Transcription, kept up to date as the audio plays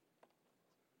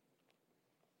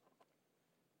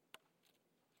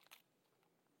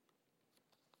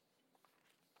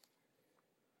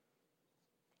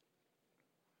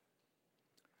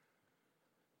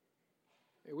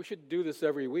We should do this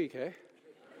every week, eh?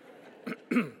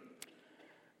 Good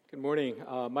morning.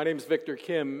 My name is Victor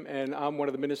Kim, and I'm one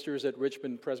of the ministers at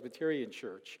Richmond Presbyterian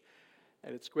Church.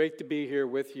 And it's great to be here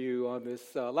with you on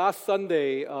this last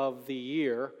Sunday of the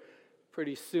year.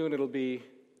 Pretty soon it'll be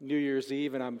New Year's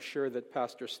Eve, and I'm sure that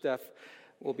Pastor Steph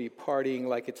will be partying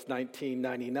like it's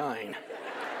 1999.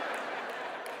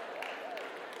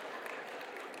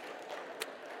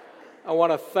 I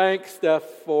want to thank Steph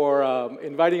for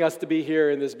inviting us to be here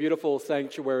in this beautiful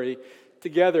sanctuary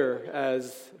together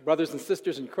as brothers and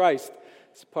sisters in Christ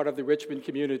as part of the Richmond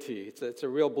community. It's a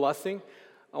real blessing.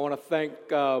 I want to thank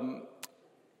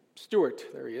Stuart.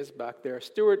 There he is back there.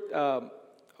 Stuart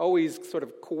always sort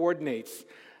of coordinates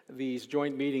these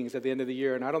joint meetings at the end of the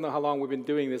year, and I don't know how long we've been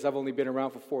doing this. I've only been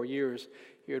around for 4 years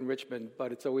here in Richmond,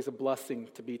 but it's always a blessing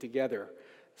to be together.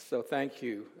 So thank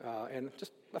you, and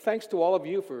just thanks to all of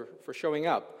you for showing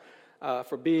up,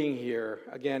 for being here,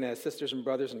 again, as sisters and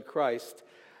brothers in Christ.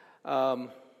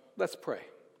 Let's pray.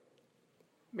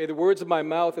 May the words of my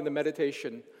mouth and the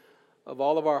meditation of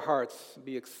all of our hearts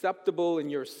be acceptable in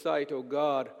your sight, O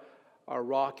God, our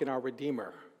rock and our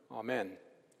Redeemer. Amen.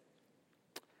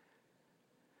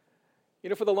 You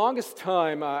know, for the longest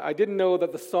time, I didn't know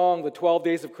that the song, The 12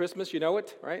 Days of Christmas, you know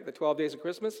it, right? The 12 Days of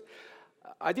Christmas.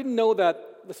 I didn't know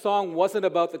that the song wasn't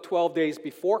about the 12 days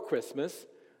before Christmas,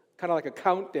 kind of like a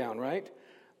countdown, right?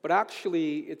 But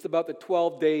actually, it's about the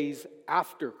 12 days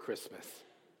after Christmas.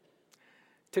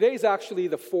 Today's actually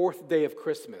the fourth day of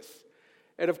Christmas.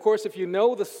 And of course, if you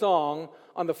know the song,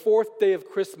 on the fourth day of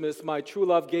Christmas, my true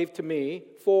love gave to me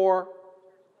for...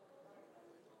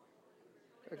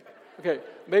 Okay,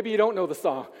 maybe you don't know the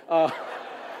song.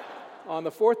 On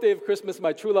the fourth day of Christmas,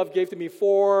 my true love gave to me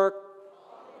four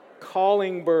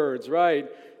calling birds, right?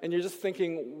 And you're just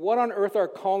thinking, what on earth are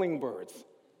calling birds?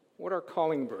 What are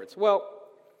calling birds? Well,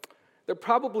 they're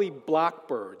probably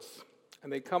blackbirds,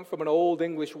 and they come from an old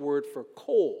English word for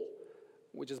coal,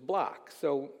 which is black.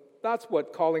 So that's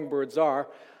what calling birds are.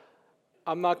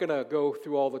 I'm not going to go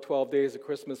through all the 12 days of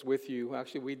Christmas with you.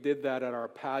 Actually, we did that at our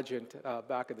pageant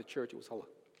back at the church.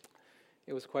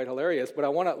 It was quite hilarious, but I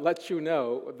want to let you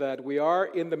know that we are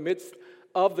in the midst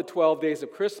of the 12 days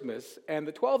of Christmas, and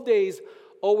the 12 days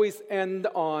always end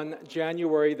on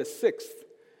January the 6th.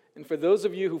 And for those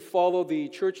of you who follow the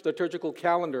church liturgical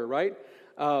calendar, right,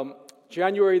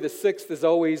 January the 6th is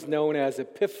always known as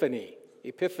Epiphany.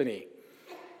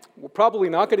 We're probably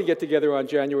not going to get together on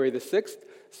January the 6th,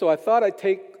 so I thought I'd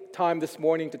take time this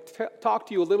morning to talk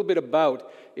to you a little bit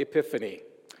about Epiphany.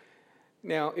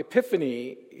 Now,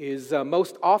 Epiphany is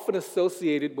most often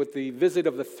associated with the visit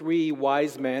of the three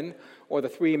wise men, or the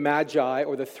three magi,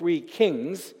 or the three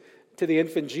kings to the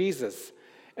infant Jesus.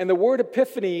 And the word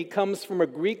Epiphany comes from a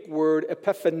Greek word,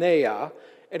 epiphaneia,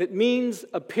 and it means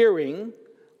appearing,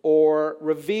 or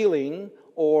revealing,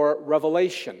 or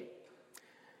revelation.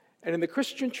 And in the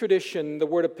Christian tradition, the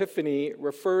word Epiphany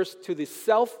refers to the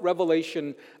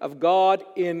self-revelation of God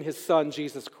in His Son,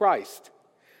 Jesus Christ.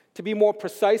 To be more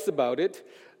precise about it,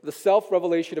 the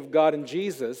self-revelation of God in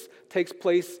Jesus takes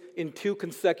place in 2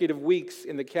 consecutive weeks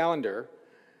in the calendar,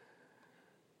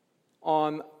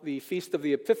 on the Feast of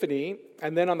the Epiphany,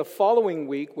 and then on the following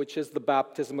week, which is the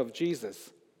baptism of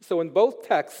Jesus. So in both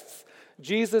texts,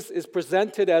 Jesus is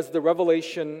presented as the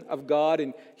revelation of God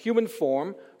in human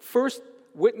form, first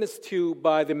witnessed to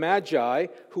by the Magi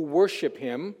who worship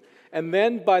Him, and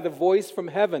then by the voice from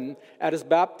heaven at His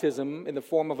baptism in the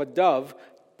form of a dove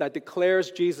that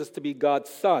declares Jesus to be God's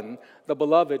Son, the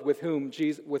beloved with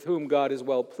whom God is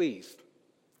well pleased.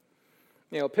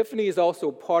 Now, Epiphany is also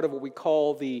part of what we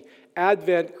call the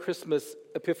Advent Christmas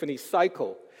Epiphany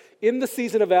cycle. In the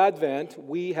season of Advent,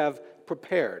 we have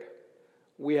prepared,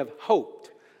 we have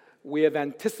hoped, we have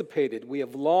anticipated, we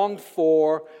have longed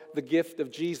for the gift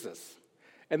of Jesus.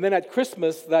 And then at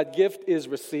Christmas, that gift is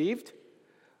received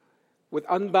with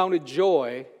unbounded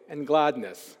joy and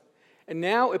gladness. And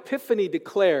now Epiphany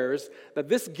declares that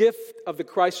this gift of the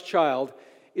Christ child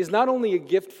is not only a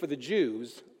gift for the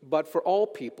Jews, but for all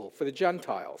people, for the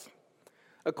Gentiles.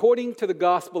 According to the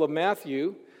Gospel of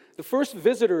Matthew, the first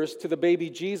visitors to the baby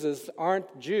Jesus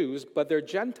aren't Jews, but they're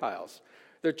Gentiles.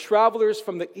 They're travelers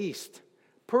from the east,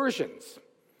 Persians.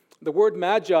 The word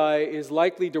magi is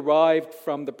likely derived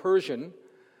from the Persian,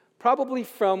 probably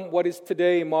from what is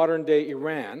today modern-day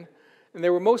Iran, and they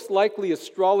were most likely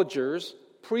astrologers,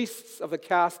 priests of the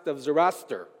caste of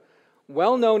Zoroaster,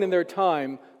 well known in their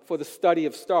time for the study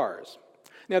of stars.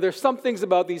 Now, there's some things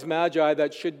about these magi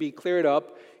that should be cleared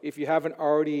up if you don't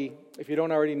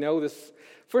already know this.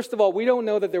 First of all, we don't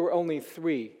know that there were only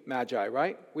 3 magi,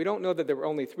 right? We don't know that there were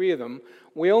only 3 of them.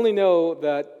 We only know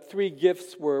that 3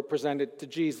 gifts were presented to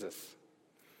Jesus.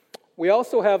 We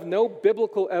also have no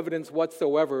biblical evidence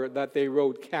whatsoever that they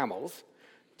rode camels,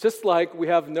 just like we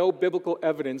have no biblical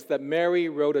evidence that Mary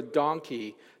rode a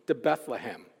donkey to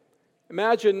Bethlehem.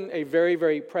 Imagine a very,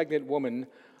 very pregnant woman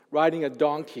riding a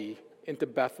donkey into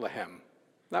Bethlehem.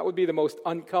 That would be the most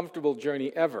uncomfortable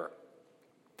journey ever.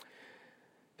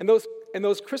 And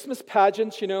those Christmas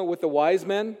pageants, with the wise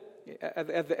men,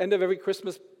 at the end of every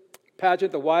Christmas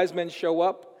pageant, the wise men show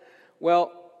up.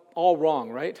 Well, all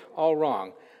wrong, right? All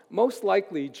wrong. Most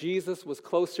likely, Jesus was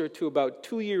closer to about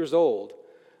 2 years old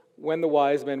when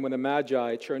the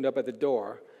Magi turned up at the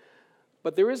door.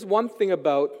 But there is one thing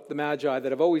about the Magi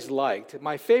that I've always liked.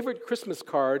 My favorite Christmas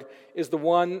card is the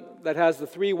one that has the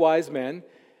 3 wise men,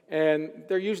 and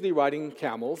they're usually riding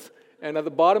camels. And at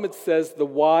the bottom it says, "The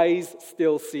wise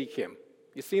still seek him."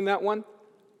 You seen that one?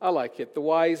 I like it. The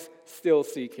wise still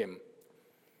seek him.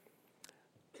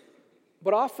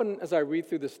 But often as I read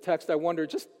through this text, I wonder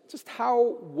just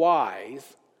how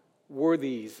wise were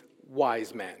these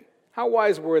wise men? How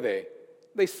wise were they?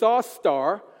 They saw a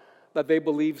star that they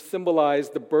believed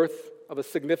symbolized the birth of a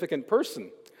significant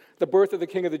person, the birth of the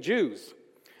King of the Jews.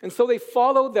 And so they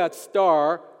followed that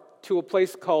star to a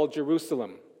place called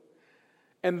Jerusalem.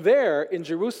 And there in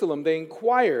Jerusalem, they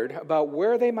inquired about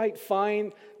where they might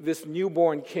find this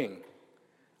newborn king.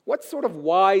 What sort of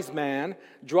wise man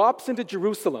drops into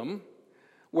Jerusalem,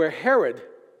 where Herod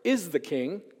is the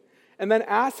king, and then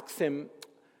asks him,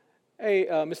 "Hey,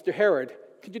 Mr. Herod,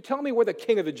 could you tell me where the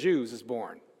King of the Jews is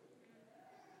born?"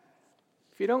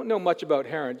 If you don't know much about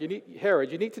Herod,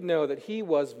 you need to know that he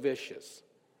was vicious.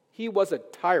 He was a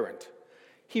tyrant.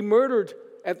 He murdered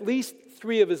at least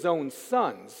 3 of his own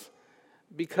sons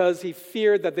because he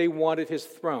feared that they wanted his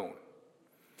throne.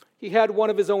 He had one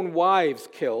of his own wives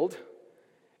killed,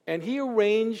 and he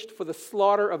arranged for the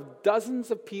slaughter of dozens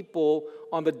of people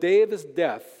on the day of his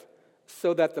death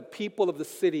so that the people of the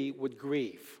city would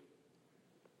grieve.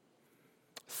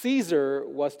 Caesar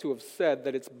was to have said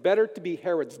that it's better to be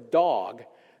Herod's dog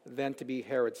than to be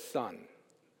Herod's son.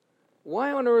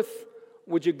 Why on earth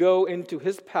would you go into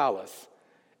his palace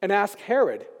and ask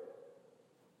Herod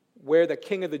where the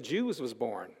King of the Jews was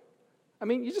born? I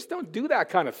mean, you just don't do that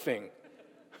kind of thing.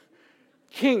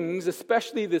 Kings,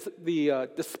 especially the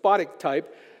despotic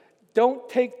type, don't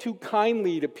take too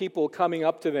kindly to people coming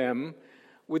up to them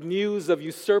with news of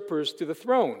usurpers to the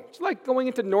throne. It's like going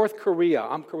into North Korea.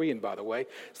 I'm Korean, by the way.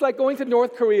 It's like going to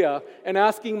North Korea and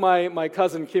asking my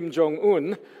cousin Kim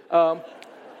Jong-un,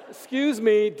 "Excuse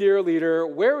me, dear leader,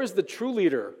 where is the true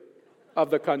leader of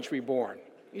the country born?"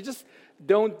 You just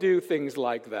don't do things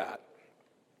like that.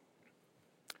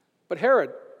 But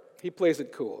Herod, he plays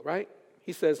it cool, right?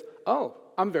 He says, "Oh,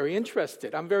 I'm very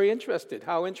interested.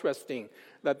 How interesting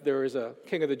that there is a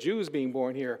King of the Jews being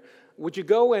born here. Would you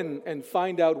go and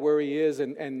find out where he is?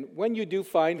 And when you do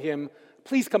find him,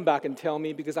 please come back and tell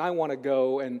me, because I want to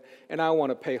go and I want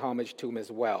to pay homage to him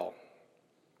as well."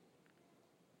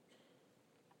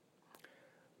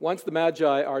 Once the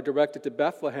Magi are directed to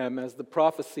Bethlehem, as the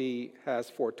prophecy has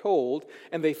foretold,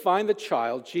 and they find the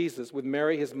child, Jesus, with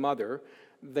Mary, his mother,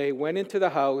 they went into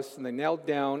the house and they knelt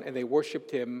down and they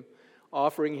worshiped him,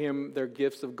 offering him their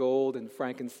gifts of gold and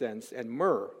frankincense and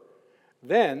myrrh.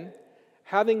 Then,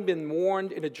 having been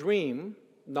warned in a dream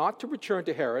not to return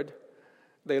to Herod,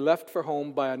 they left for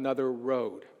home by another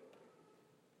road.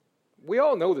 We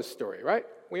all know this story, right?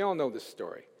 We all know this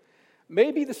story.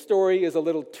 Maybe the story is a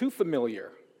little too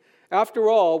familiar. After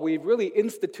all, we've really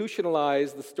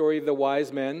institutionalized the story of the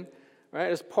wise men,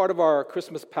 right, as part of our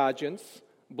Christmas pageants,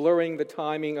 blurring the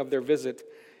timing of their visit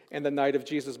and the night of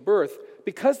Jesus' birth.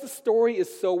 Because the story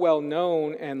is so well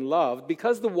known and loved,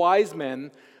 because the wise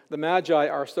men, the Magi,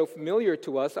 are so familiar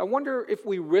to us, I wonder if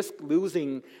we risk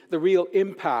losing the real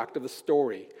impact of the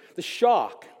story, the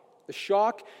shock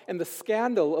and the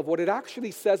scandal of what it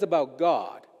actually says about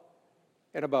God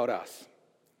and about us.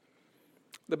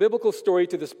 The biblical story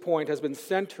to this point has been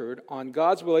centered on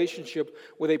God's relationship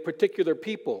with a particular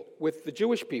people, with the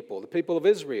Jewish people, the people of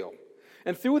Israel.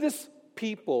 And through this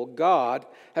people, God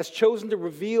has chosen to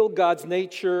reveal God's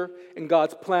nature and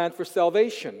God's plan for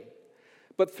salvation.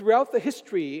 But throughout the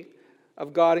history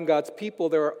of God and God's people,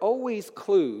 there are always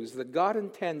clues that God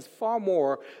intends far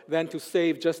more than to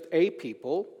save just a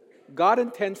people. God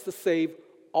intends to save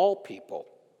all people,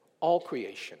 all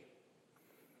creation.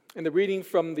 In the reading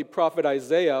from the prophet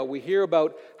Isaiah, we hear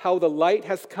about how the light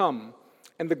has come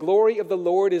and the glory of the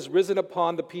Lord is risen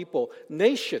upon the people.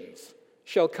 Nations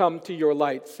shall come to your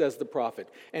light, says the prophet,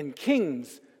 and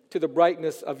kings to the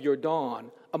brightness of your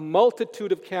dawn. A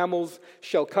multitude of camels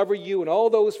shall cover you, and all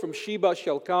those from Sheba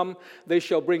shall come. They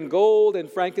shall bring gold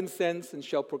and frankincense and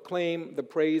shall proclaim the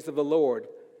praise of the Lord.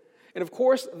 And of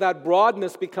course, that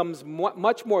broadness becomes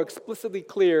much more explicitly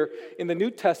clear in the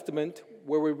New Testament,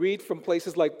 where we read from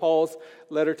places like Paul's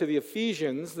letter to the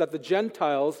Ephesians that the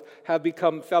Gentiles have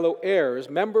become fellow heirs,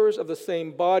 members of the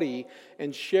same body,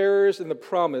 and sharers in the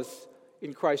promise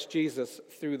in Christ Jesus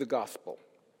through the gospel.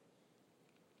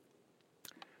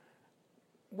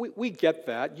 We get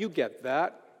that. You get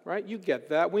that, right? You get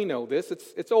that. We know this.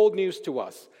 It's old news to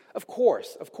us. Of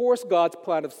course, God's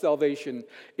plan of salvation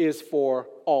is for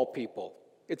all people.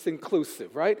 It's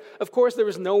inclusive, right? Of course, there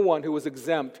is no one who is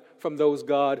exempt from those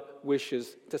God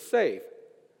wishes to save.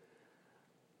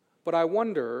 But I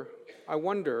wonder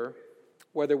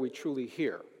whether we truly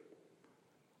hear.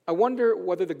 I wonder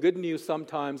whether the good news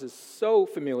sometimes is so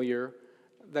familiar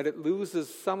that it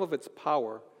loses some of its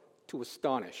power to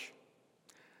astonish.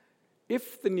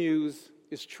 If the news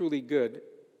is truly good,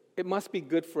 it must be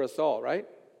good for us all, right?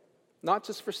 Not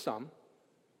just for some.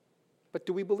 But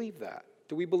do we believe that?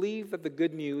 Do we believe that the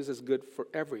good news is good for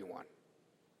everyone?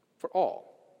 For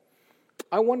all?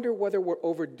 I wonder whether we're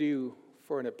overdue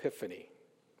for an epiphany.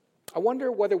 I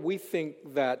wonder whether we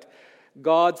think that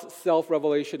God's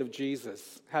self-revelation of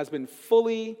Jesus has been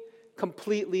fully,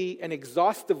 completely, and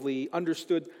exhaustively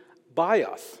understood by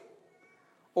us,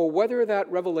 or whether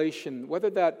that revelation, whether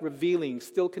that revealing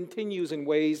still continues in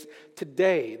ways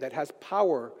today that has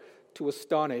power to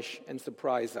astonish and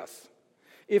surprise us.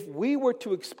 If we were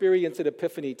to experience an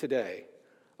epiphany today,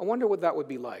 I wonder what that would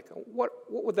be like. What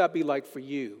would that be like for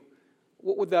you?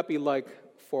 What would that be like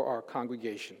for our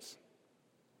congregations?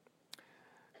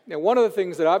 Now, one of the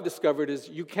things that I've discovered is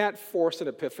you can't force an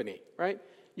epiphany, right?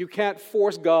 You can't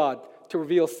force God to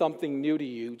reveal something new to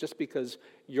you just because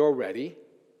you're ready.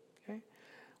 Okay?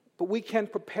 But we can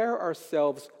prepare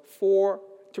ourselves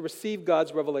to receive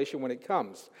God's revelation when it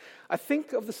comes. I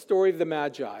think of the story of the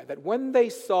Magi, that when they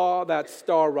saw that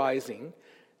star rising,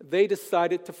 they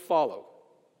decided to follow.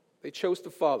 They chose to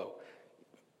follow.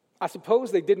 I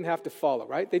suppose they didn't have to follow,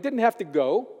 right? They didn't have to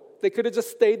go. They could have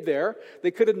just stayed there.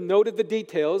 They could have noted the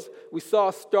details. We saw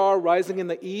a star rising in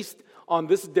the east on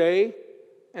this day,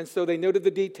 and so they noted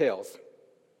the details.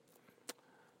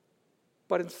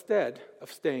 But instead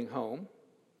of staying home,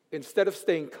 instead of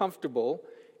staying comfortable,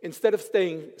 instead of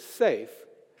staying safe,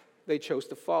 they chose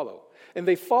to follow. And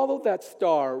they followed that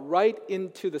star right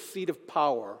into the seat of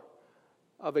power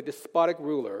of a despotic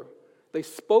ruler. They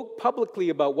spoke publicly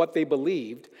about what they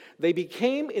believed. They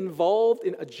became involved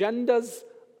in agendas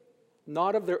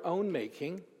not of their own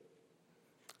making.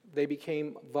 They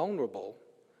became vulnerable,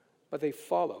 but they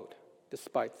followed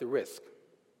despite the risk.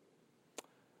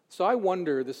 So I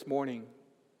wonder this morning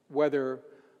whether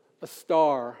a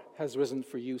star has risen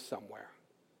for you somewhere.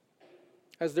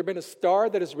 Has there been a star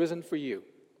that has risen for you?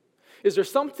 Is there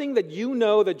something that you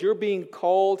know that you're being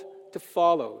called to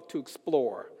follow, to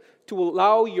explore, to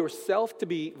allow yourself to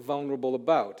be vulnerable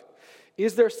about?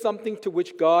 Is there something to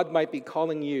which God might be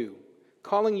calling you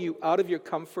out of your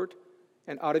comfort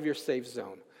and out of your safe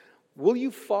zone? Will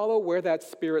you follow where that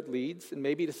Spirit leads and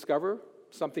maybe discover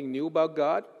something new about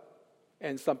God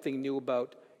and something new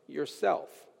about yourself?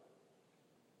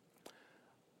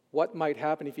 What might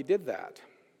happen if you did that?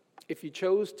 If you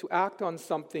chose to act on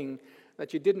something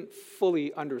that you didn't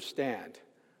fully understand,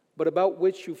 but about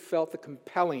which you felt the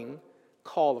compelling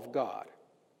call of God,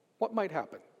 what might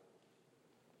happen?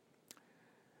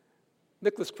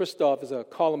 Nicholas Kristof is a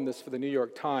columnist for the New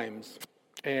York Times,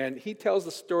 and he tells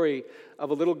the story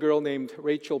of a little girl named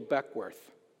Rachel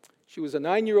Beckworth. She was a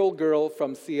 9-year-old girl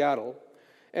from Seattle,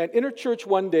 and in her church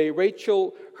one day,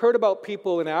 Rachel heard about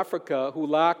people in Africa who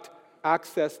lacked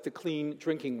access to clean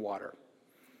drinking water.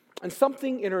 And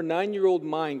something in her 9-year-old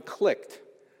mind clicked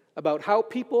about how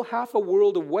people half a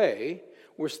world away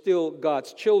were still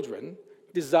God's children,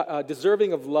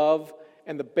 deserving of love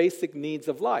and the basic needs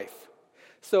of life.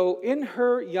 So in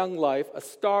her young life, a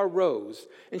star rose,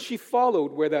 and she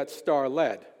followed where that star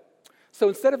led. So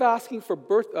instead of asking for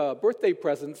birthday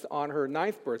presents on her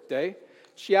 9th birthday,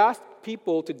 she asked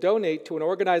people to donate to an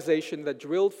organization that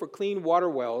drilled for clean water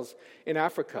wells in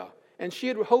Africa, and she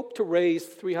had hoped to raise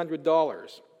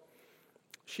 $300.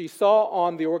 She saw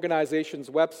on the organization's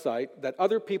website that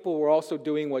other people were also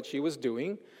doing what she was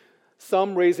doing,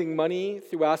 some raising money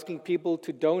through asking people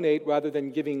to donate rather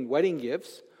than giving wedding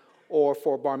gifts or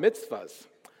for bar mitzvahs.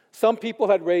 Some people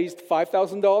had raised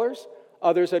 $5,000,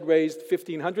 others had raised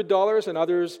 $1,500, and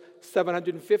others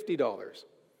 $750.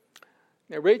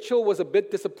 Now, Rachel was a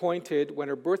bit disappointed when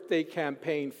her birthday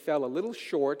campaign fell a little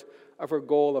short of her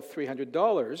goal of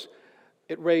 $300.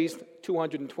 It raised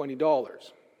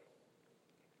 $220.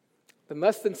 Then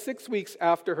less than 6 weeks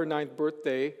after her 9th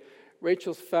birthday,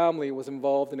 Rachel's family was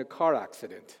involved in a car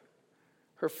accident.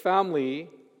 Her family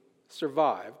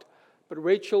survived, but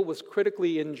Rachel was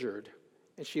critically injured,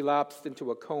 and she lapsed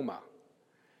into a coma.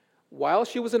 While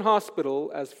she was in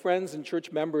hospital, as friends and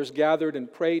church members gathered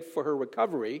and prayed for her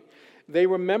recovery, they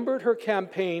remembered her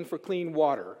campaign for clean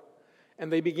water,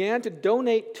 and they began to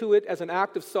donate to it as an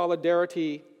act of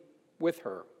solidarity with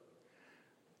her.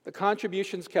 The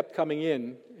contributions kept coming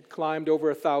in. It climbed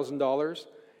over $1,000,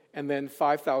 and then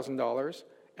 $5,000,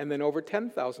 and then over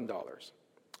 $10,000.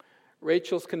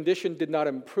 Rachel's condition did not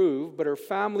improve, but her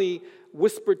family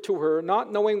whispered to her,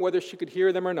 not knowing whether she could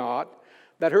hear them or not,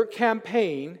 that her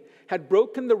campaign had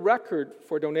broken the record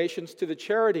for donations to the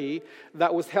charity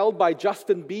that was held by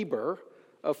Justin Bieber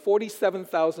of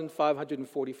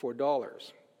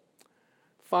 $47,544.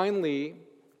 Finally,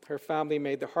 her family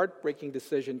made the heartbreaking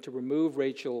decision to remove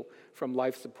Rachel from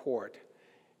life support,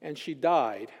 and she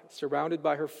died surrounded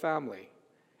by her family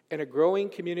and a growing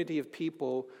community of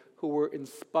people who were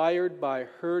inspired by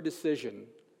her decision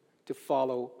to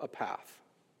follow a path.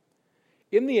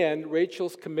 In the end,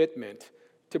 Rachel's commitment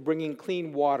to bringing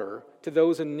clean water to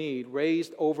those in need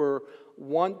raised over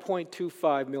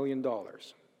 $1.25 million,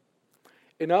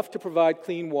 enough to provide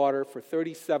clean water for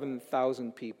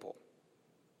 37,000 people.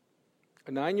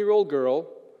 A 9-year-old girl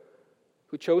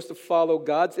who chose to follow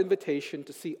God's invitation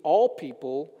to see all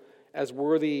people as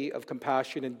worthy of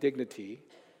compassion and dignity.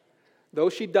 Though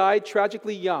she died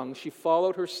tragically young, she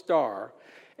followed her star,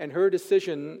 and her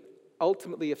decision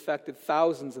ultimately affected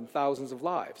thousands and thousands of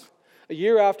lives. A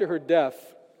year after her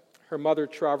death, her mother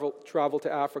traveled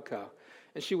to Africa,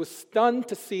 and she was stunned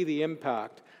to see the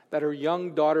impact that her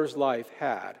young daughter's life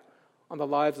had on the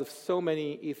lives of so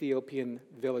many Ethiopian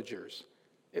villagers.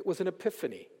 It was an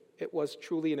epiphany. It was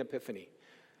truly an epiphany.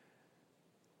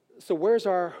 So where's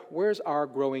our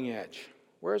growing edge?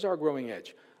 Where's our growing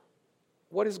edge?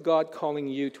 What is God calling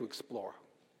you to explore?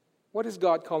 What is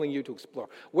God calling you to explore?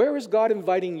 Where is God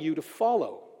inviting you to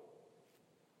follow?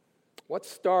 What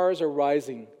stars are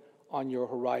rising on your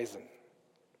horizon?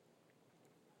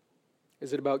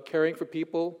 Is it about caring for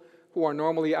people who are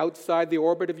normally outside the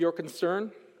orbit of your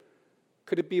concern?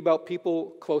 Could it be about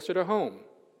people closer to home?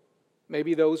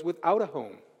 Maybe those without a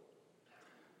home.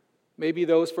 Maybe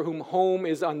those for whom home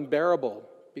is unbearable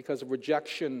because of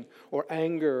rejection or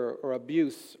anger or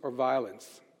abuse or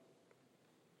violence.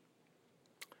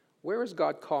 Where is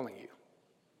God calling you?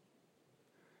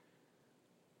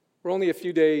 We're only a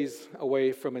few days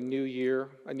away from a new year,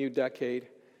 a new decade.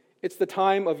 It's the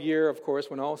time of year, of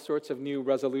course, when all sorts of new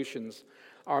resolutions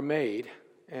are made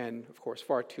and, of course,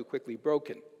 far too quickly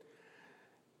broken.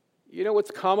 You know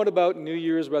what's common about New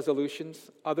Year's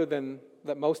resolutions, other than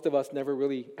that most of us never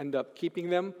really end up keeping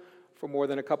them for more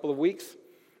than a couple of weeks?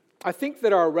 I think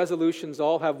that our resolutions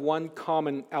all have one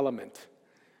common element.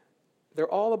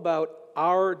 They're all about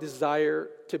our desire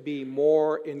to be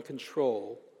more in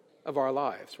control of our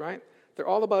lives, right? They're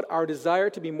all about our desire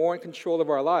to be more in control of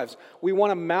our lives. We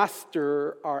want to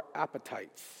master our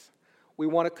appetites. We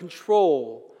want to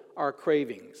control our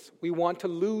cravings. We want to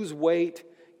lose weight,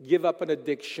 give up an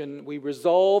addiction. We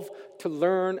resolve to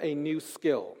learn a new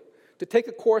skill, to take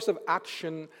a course of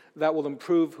action that will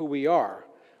improve who we are.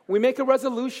 We make a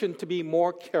resolution to be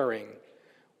more caring.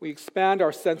 We expand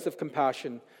our sense of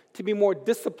compassion, to be more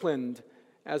disciplined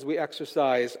as we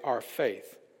exercise our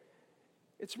faith.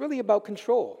 It's really about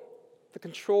control, the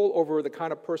control over the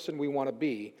kind of person we want to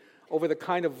be, over the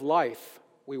kind of life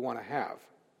we want to have.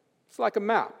 It's like a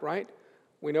map, right?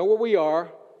 We know where we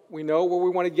are, we know where we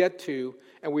want to get to,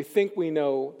 and we think we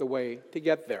know the way to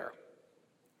get there.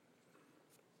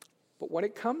 But when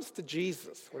it comes to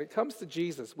Jesus,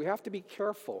 we have to be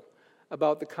careful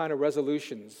about the kind of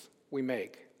resolutions we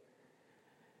make.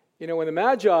 You know, when the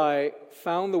Magi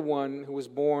found the one who was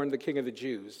born the King of the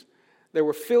Jews, they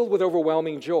were filled with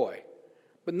overwhelming joy.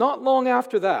 But not long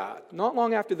after that,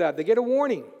 they get a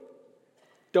warning.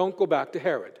 Don't go back to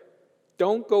Herod.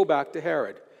 Don't go back to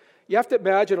Herod. You have to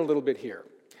imagine a little bit here.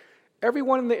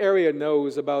 Everyone in the area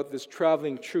knows about this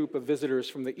traveling troupe of visitors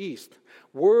from the east.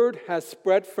 Word has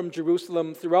spread from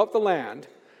Jerusalem throughout the land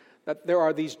that there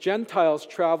are these Gentiles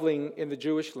traveling in the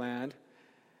Jewish land,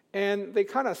 and they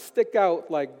kind of stick out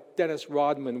like Dennis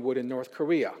Rodman would in North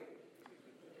Korea.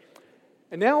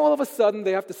 And now all of a sudden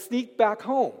they have to sneak back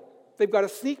home. They've got to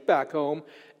sneak back home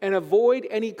and avoid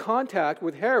any contact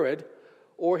with Herod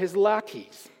or his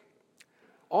lackeys.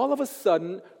 All of a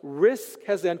sudden, risk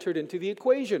has entered into the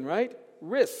equation, right?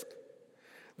 Risk.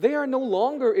 They are no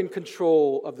longer in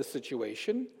control of the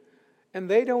situation, and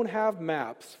they don't have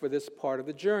maps for this part of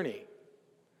the journey.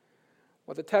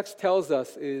 What the text tells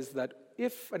us is that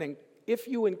if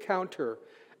you encounter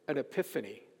an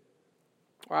epiphany,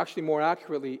 or actually more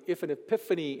accurately, if an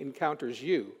epiphany encounters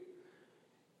you,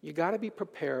 you got to be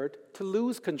prepared to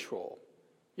lose control.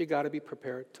 You got to be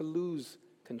prepared to lose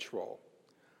control.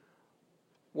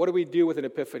 What do we do with an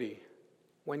epiphany?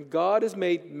 When God is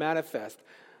made manifest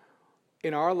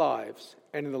in our lives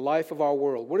and in the life of our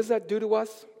world, what does that do to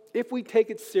us? If we take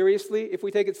it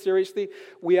seriously,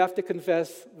 we have to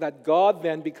confess that God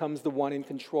then becomes the one in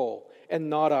control and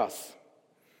not us.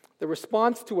 The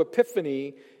response to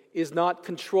epiphany is not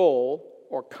control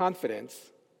or confidence,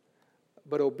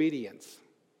 but obedience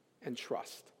and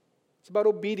trust. It's about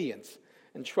obedience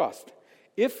and trust.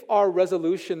 If our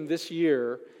resolution this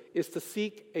year is to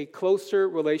seek a closer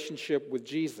relationship with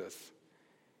Jesus,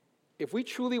 if we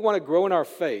truly want to grow in our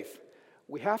faith,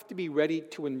 we have to be ready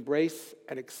to embrace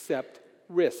and accept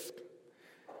risk,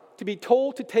 to be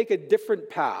told to take a different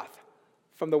path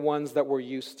from the ones that we're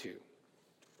used to.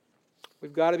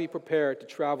 We've got to be prepared to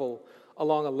travel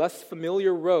along a less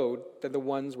familiar road than the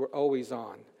ones we're always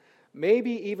on,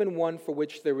 maybe even one for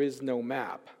which there is no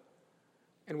map.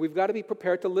 And we've got to be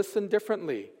prepared to listen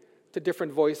differently to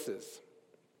different voices.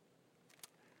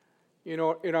 You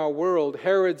know, in our world,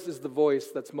 Herod's is the voice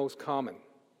that's most common,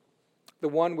 the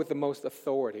one with the most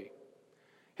authority.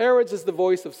 Herod's is the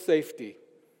voice of safety,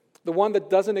 the one that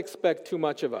doesn't expect too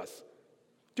much of us.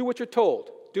 Do what you're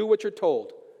told. Do what you're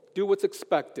told. Do what's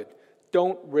expected.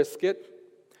 Don't risk it.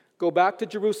 Go back to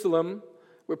Jerusalem,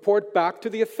 report back to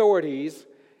the authorities,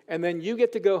 and then you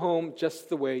get to go home just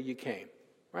the way you came,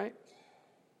 right?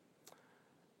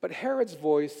 But Herod's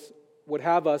voice would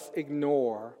have us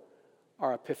ignore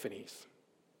our epiphanies.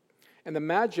 And the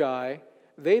Magi,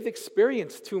 they've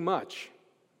experienced too much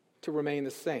to remain the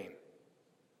same.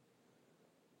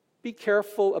 Be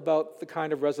careful about the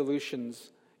kind of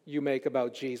resolutions you make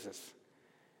about Jesus.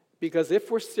 Because if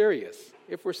we're serious,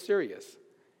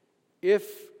 if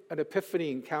an epiphany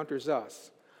encounters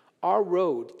us, our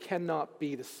road cannot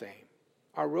be the same.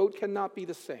 Our road cannot be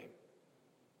the same.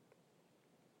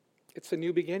 It's a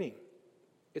new beginning.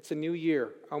 It's a new year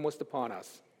almost upon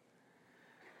us.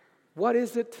 What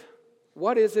is it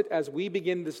as we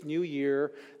begin this new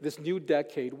year, this new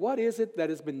decade? What is it that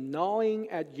has been gnawing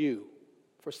at you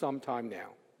for some time now,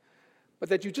 but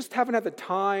that you just haven't had the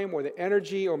time or the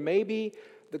energy or maybe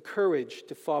the courage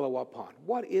to follow up on?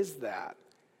 What is that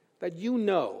you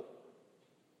know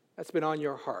that's been on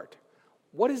your heart?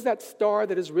 What is that star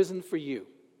that has risen for you?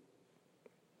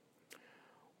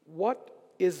 What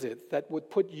is it that would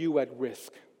put you at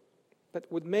risk, that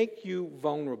would make you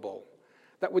vulnerable,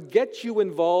 that would get you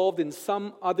involved in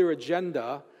some other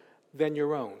agenda than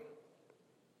your own,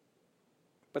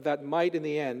 but that might in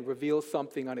the end reveal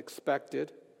something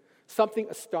unexpected, something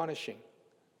astonishing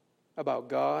about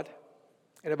God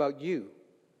and about you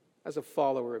as a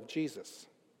follower of Jesus?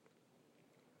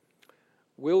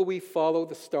 Will we follow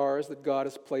the stars that God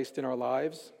has placed in our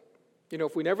lives? You know,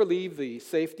 if we never leave the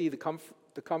safety, the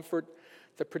comfort,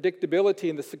 the predictability,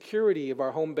 and the security of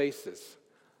our home bases,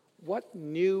 what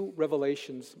new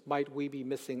revelations might we be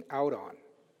missing out on?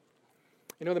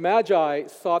 You know, the Magi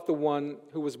sought the one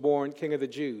who was born King of the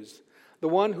Jews, the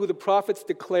one who the prophets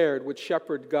declared would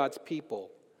shepherd God's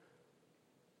people.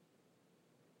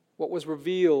 What was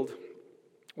revealed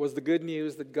was the good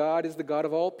news that God is the God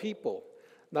of all people,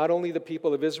 not only the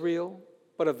people of Israel,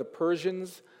 but of the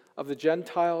Persians, of the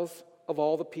Gentiles, of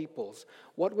all the peoples.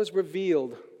 What was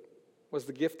revealed was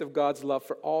the gift of God's love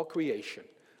for all creation,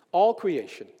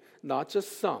 not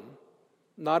just some,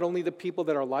 not only the people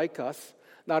that are like us,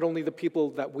 not only the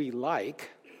people that we like,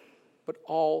 but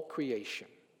all creation.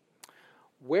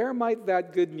 Where might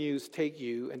that good news take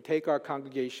you and take our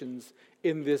congregations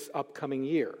in this upcoming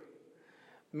year?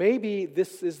 Maybe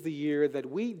this is the year that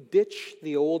we ditch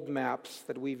the old maps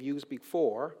that we've used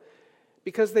before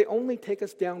because they only take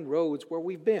us down roads where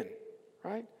we've been,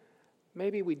 right?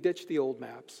 Maybe we ditch the old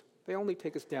maps. They only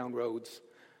take us down roads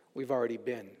we've already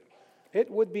been.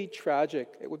 It would be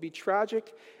tragic. It would be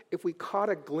tragic if we caught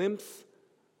a glimpse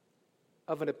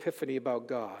of an epiphany about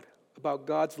God, about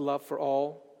God's love for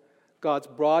all, God's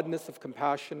broadness of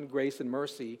compassion, grace, and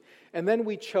mercy, and then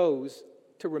we chose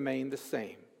to remain the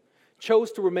same,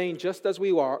 chose to remain just as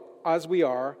we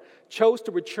are, chose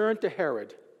to return to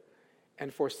Herod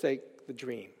and forsake the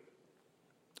dream.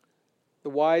 The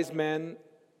wise men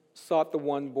sought the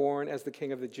one born as the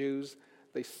King of the Jews.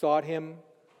 They sought him,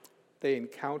 they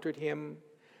encountered him,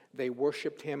 they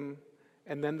worshiped him,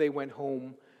 and then they went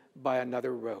home by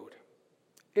another road.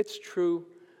 It's true,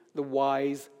 the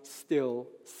wise still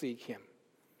seek him.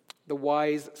 The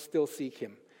wise still seek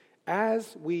him.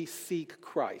 As we seek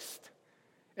Christ,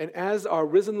 and as our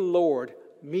risen Lord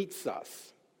meets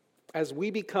us, as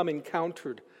we become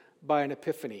encountered by an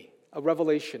epiphany, a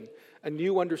revelation, a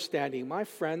new understanding, my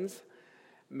friends,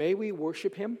 May we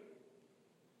worship him.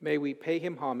 May we pay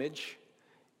him homage.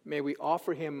 May we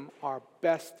offer him our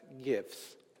best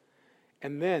gifts.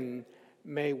 And then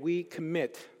may we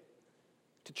commit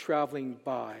to traveling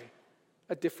by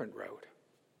a different road.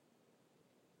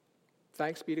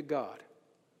 Thanks be to God.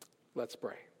 Let's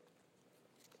pray.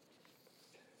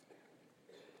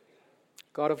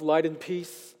 God of light and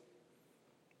peace,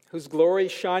 whose glory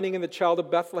shining in the child of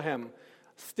Bethlehem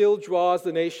still draws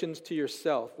the nations to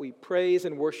yourself, we praise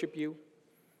and worship you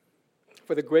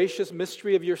for the gracious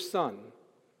mystery of your Son.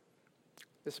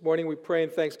 This morning we pray in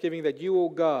thanksgiving that you, O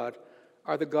God,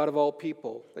 are the God of all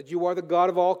people, that you are the God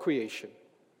of all creation.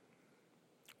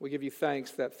 We give you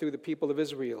thanks that through the people of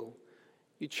Israel,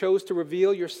 you chose to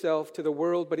reveal yourself to the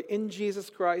world, but in Jesus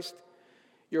Christ,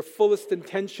 your fullest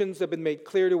intentions have been made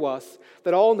clear to us,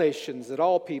 that all nations, that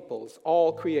all peoples,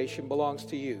 all creation belongs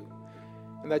to you,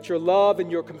 and that your love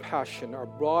and your compassion are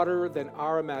broader than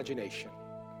our imagination.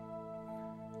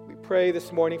 We pray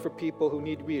this morning for people who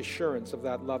need reassurance of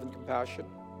that love and compassion.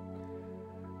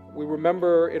 We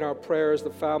remember in our prayers the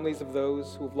families of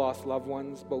those who have lost loved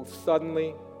ones, both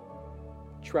suddenly,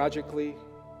 tragically,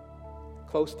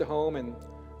 close to home, and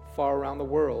far around the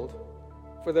world.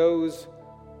 For those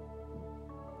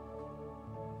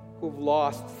who've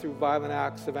lost through violent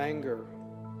acts of anger,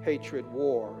 hatred,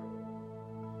 war.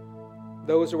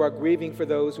 Those who are grieving for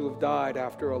those who have died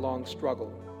after a long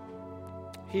struggle.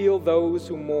 Heal those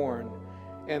who mourn,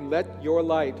 and let your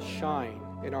light shine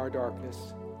in our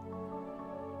darkness.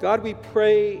 God, we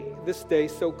pray this day,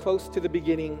 so close to the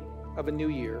beginning of a new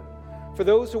year, for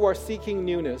those who are seeking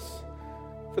newness,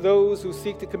 for those who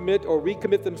seek to commit or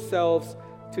recommit themselves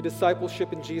to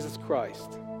discipleship in Jesus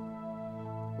Christ.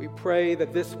 We pray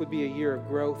that this would be a year of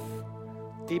growth,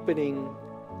 deepening,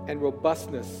 and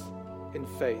robustness in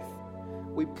faith.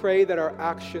 We pray that our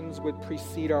actions would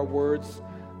precede our words,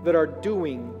 that our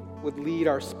doing would lead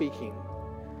our speaking.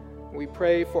 We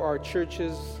pray for our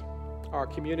churches, our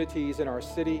communities, and our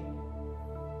city.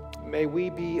 May we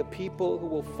be a people who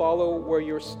will follow where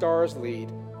your stars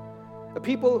lead, a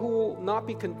people who will not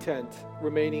be content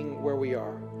remaining where we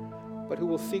are, but who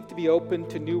will seek to be open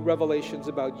to new revelations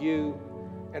about you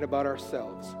and about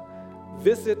ourselves.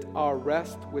 Visit our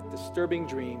rest with disturbing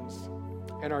dreams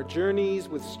and our journeys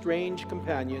with strange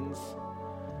companions.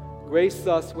 Grace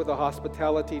us with a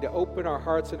hospitality to open our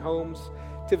hearts and homes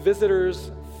to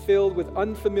visitors filled with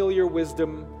unfamiliar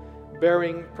wisdom,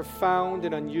 bearing profound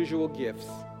and unusual gifts.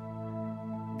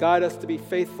 Guide us to be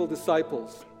faithful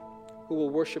disciples who will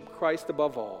worship Christ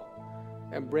above all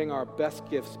and bring our best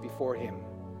gifts before him.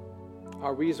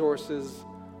 Our resources,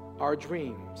 our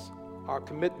dreams, our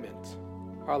commitment,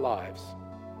 our lives.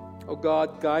 Oh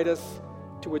God, guide us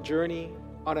to a journey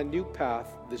on a new path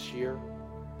this year.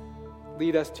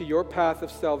 Lead us to your path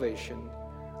of salvation,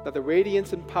 that the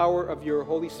radiance and power of your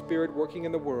Holy Spirit working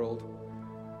in the world,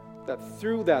 that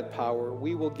through that power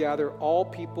we will gather all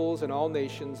peoples and all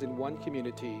nations in one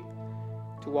community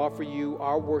to offer you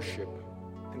our worship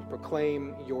and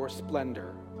proclaim your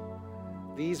splendor.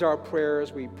 These are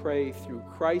prayers we pray through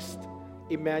Christ,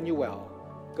 Emmanuel,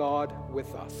 God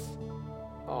with us.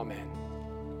 Amen.